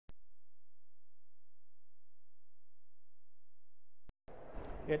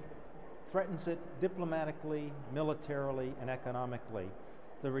It threatens it diplomatically, militarily, and economically.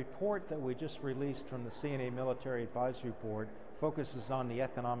 The report that we just released from the CNA Military Advisory Board focuses on the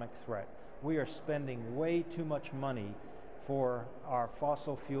economic threat. We are spending way too much money for our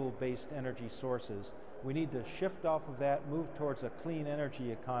fossil fuel-based energy sources. We need to shift off of that, move towards a clean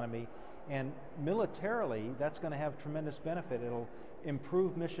energy economy, and militarily, that's going to have tremendous benefit. It'll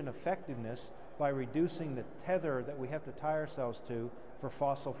improve mission effectiveness by reducing the tether that we have to tie ourselves to for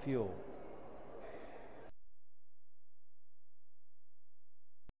fossil fuel.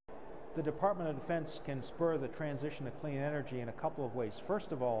 The Department of Defense can spur the transition to clean energy in a couple of ways.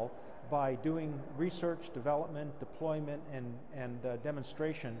 First of all, by doing research, development, deployment, and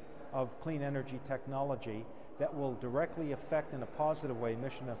demonstration of clean energy technology that will directly affect in a positive way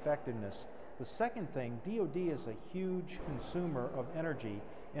mission effectiveness. The second thing, DoD is a huge consumer of energy,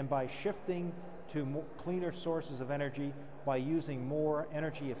 and by shifting to cleaner sources of energy, by using more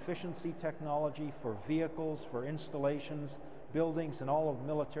energy efficiency technology for vehicles, for installations, buildings, and all of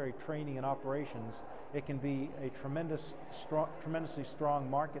military training and operations, it can be a tremendously strong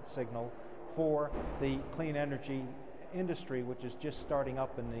market signal for the clean energy industry, which is just starting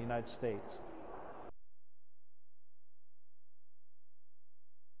up in the United States.